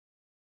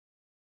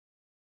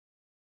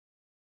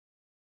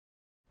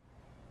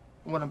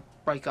want to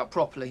break up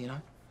properly, you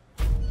know.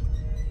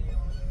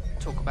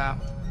 Talk about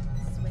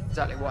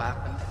exactly what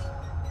happened,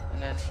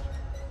 and then,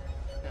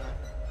 you know,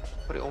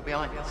 put it all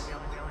behind us.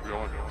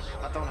 Behind us?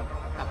 I don't want to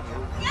have any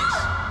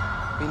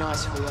awkwardness. Be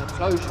nice if we had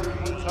closure.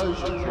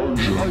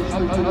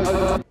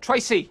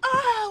 Tracey!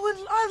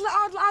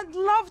 I'd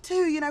love to,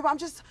 you know,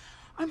 but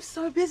I'm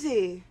so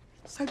busy.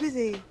 So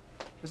busy.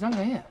 There's no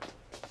one here.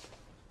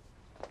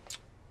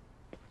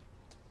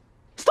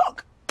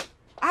 Stock!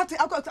 I've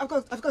got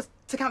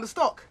to count the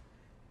stock.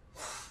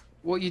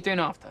 What are you doing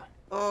after?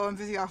 Oh, I'm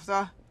busy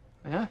after.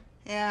 Yeah?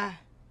 Yeah.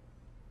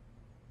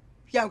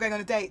 Yeah, I'm going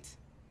on a date.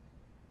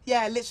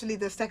 Yeah, literally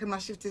the second my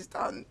shift is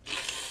done.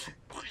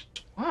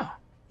 Wow.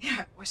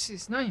 Yeah. What's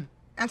his name?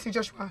 Anthony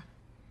Joshua.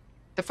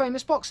 The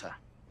famous boxer?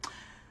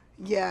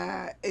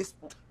 Yeah, it's...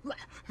 no.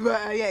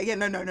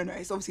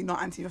 It's obviously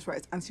not Anthony Joshua,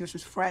 it's Anthony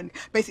Joshua's friend.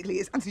 Basically,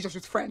 it's Anthony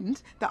Joshua's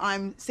friend that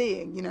I'm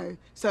seeing, you know.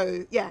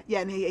 So, yeah,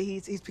 and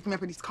he's picking me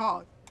up in his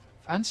car.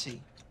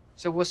 Fancy.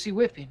 So what's he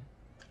whipping?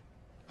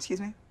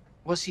 Excuse me?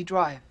 What's he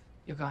drive,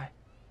 your guy?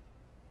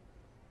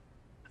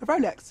 A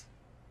Rolex.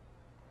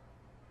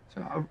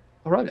 So,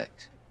 a Rolex?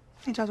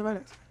 He drives a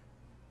Rolex.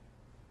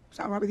 Is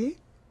that all right with you?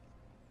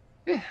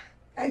 Yeah.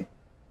 Hey.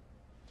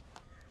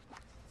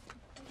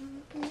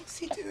 What's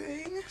he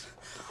doing?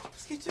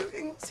 What's he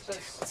doing?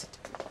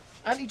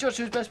 Anthony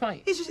Joshua's best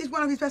mate? He's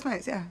one of his best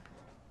mates, yeah.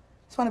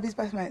 It's one of his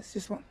best mates,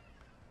 just one.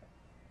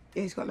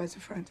 Yeah, he's got loads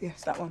of friends.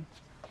 Yes, that one.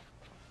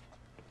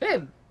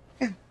 Him?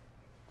 Yeah.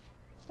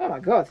 Oh, my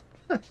God.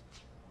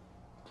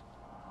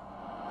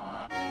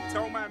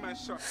 Tell my man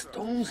shut up.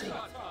 Stormzy.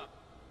 Oh,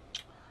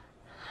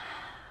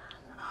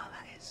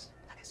 that is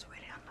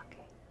really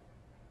unlucky.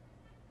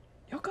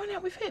 You're going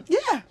out with him?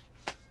 Yeah.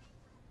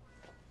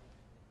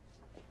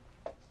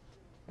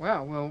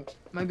 Wow, well,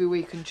 maybe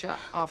we can chat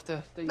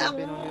after you've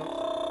been on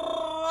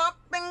your...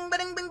 Bing,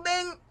 bing, bing,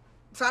 bing.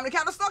 Time to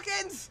count the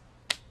stockings.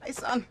 Hey,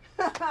 son.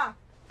 I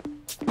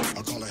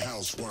call it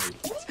housework.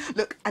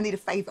 Look, I need a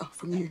favour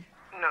from you.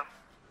 No.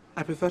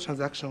 I prefer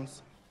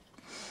transactions.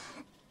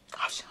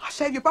 I'll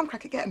shave your bum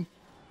crack again.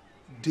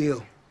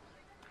 Deal.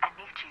 I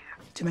need you.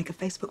 To make a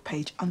Facebook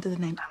page under the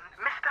name...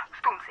 Mr.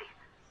 Stormzy.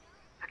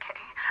 Okay?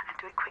 And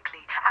do it quickly.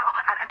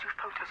 And do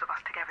photos of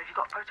us together. Have you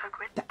got a photo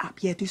grid? The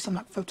app, yeah, do some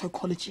like photo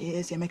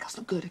collages, yeah, make us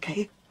look good,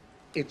 okay?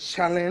 A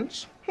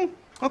challenge?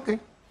 Okay.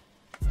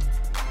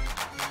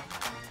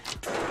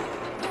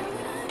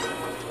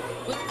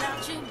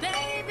 Without you,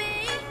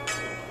 baby.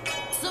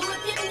 So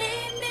if you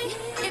need me,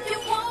 if you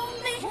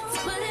want me,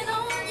 put it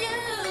on you.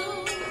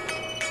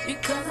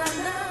 Because I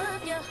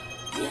love you.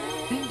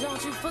 Yeah. And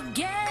don't you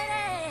forget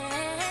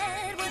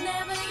it.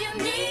 Whenever you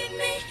need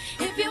me,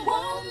 if you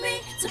want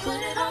me, to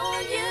put it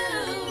on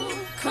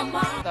you. Come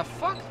on. The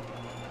fuck?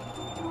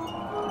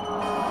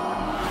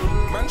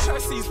 Man,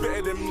 Tracey's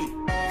better than me.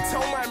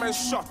 Tell my man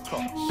shut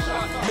up.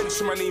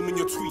 Mention my name in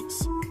your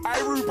tweets.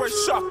 Rude boy,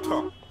 shut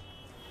up.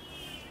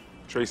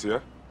 Tracey, yeah?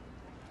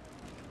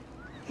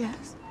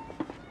 Yes.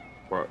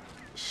 What?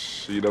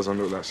 She doesn't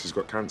look like she's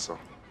got cancer.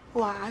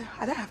 Why?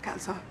 I don't have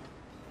cancer.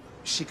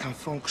 She can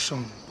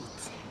function,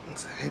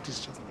 but her head is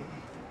just...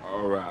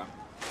 All right.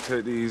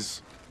 Take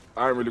these.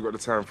 I ain't really got the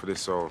time for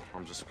this, so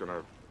I'm just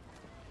gonna...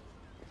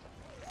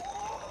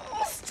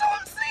 Oh,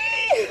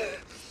 Stormzy!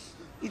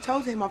 You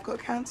told him I've got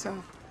cancer.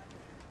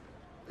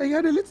 You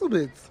had a little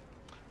bit.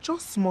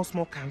 Just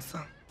small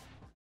cancer.